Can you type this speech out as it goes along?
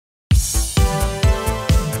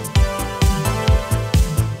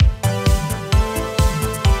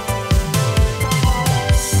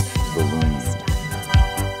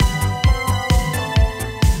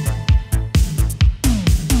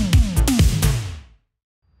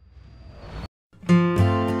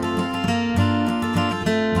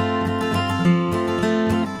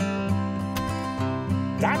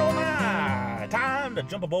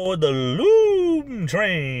Jump aboard the Loom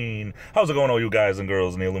Train. How's it going, all you guys and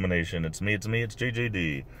girls in the Illumination? It's me, it's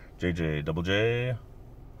JJD. JJ Double J.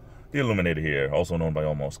 The Illuminator here, also known by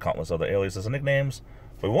almost countless other aliases and nicknames.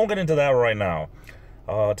 But we won't get into that right now.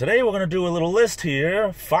 Today we're going to do a little list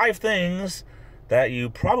here. 5 things that you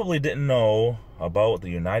probably didn't know about the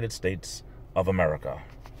United States of America.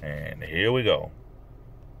 And here we go.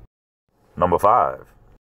 Number 5.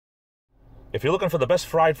 If you're looking for the best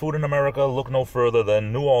fried food in America, look no further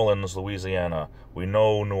than New Orleans, Louisiana. We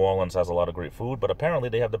know New Orleans has a lot of great food, but apparently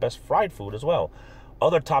they have the best fried food as well.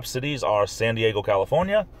 Other top cities are San Diego,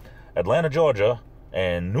 California, Atlanta, Georgia,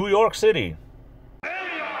 and New York City. New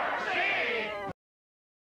York City!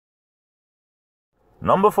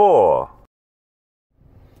 Number 4.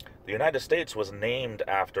 The United States was named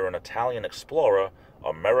after an Italian explorer,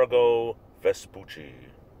 Amerigo Vespucci.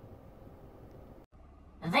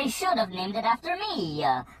 They should have named it after me,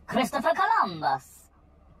 Christopher Columbus.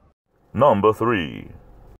 Number 3.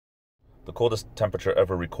 The coldest temperature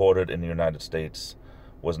ever recorded in the United States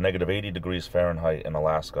was negative 80 degrees Fahrenheit in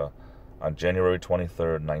Alaska on January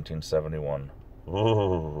 23rd, 1971.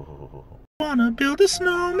 Ooh. Wanna build a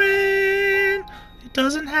snowman? It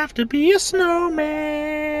doesn't have to be a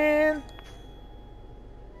snowman.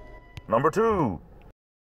 Number 2.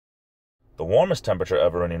 The warmest temperature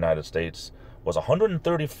ever in the United States was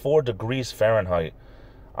 134 degrees Fahrenheit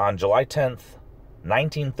on July 10th,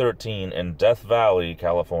 1913 in Death Valley,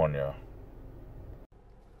 California.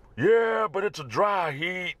 Yeah, but it's a dry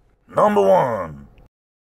heat. Number 1.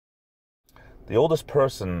 The oldest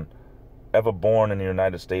person ever born in the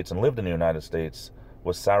United States and lived in the United States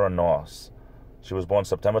was Sarah Noss. She was born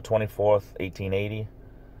September 24th, 1880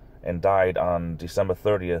 and died on December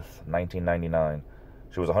 30th, 1999.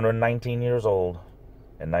 She was 119 years old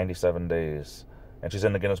in 97 days, and she's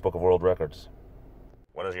in the Guinness Book of World Records.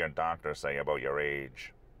 What does your doctor say about your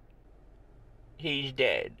age? He's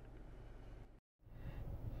dead.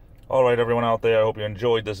 Alright, everyone out there, I hope you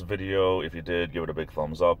enjoyed this video. If you did, give it a big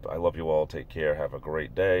thumbs up. I love you all. Take care. Have a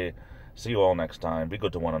great day. See you all next time. Be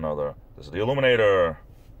good to one another. This is the Illuminator,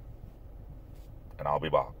 and I'll be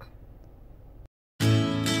back.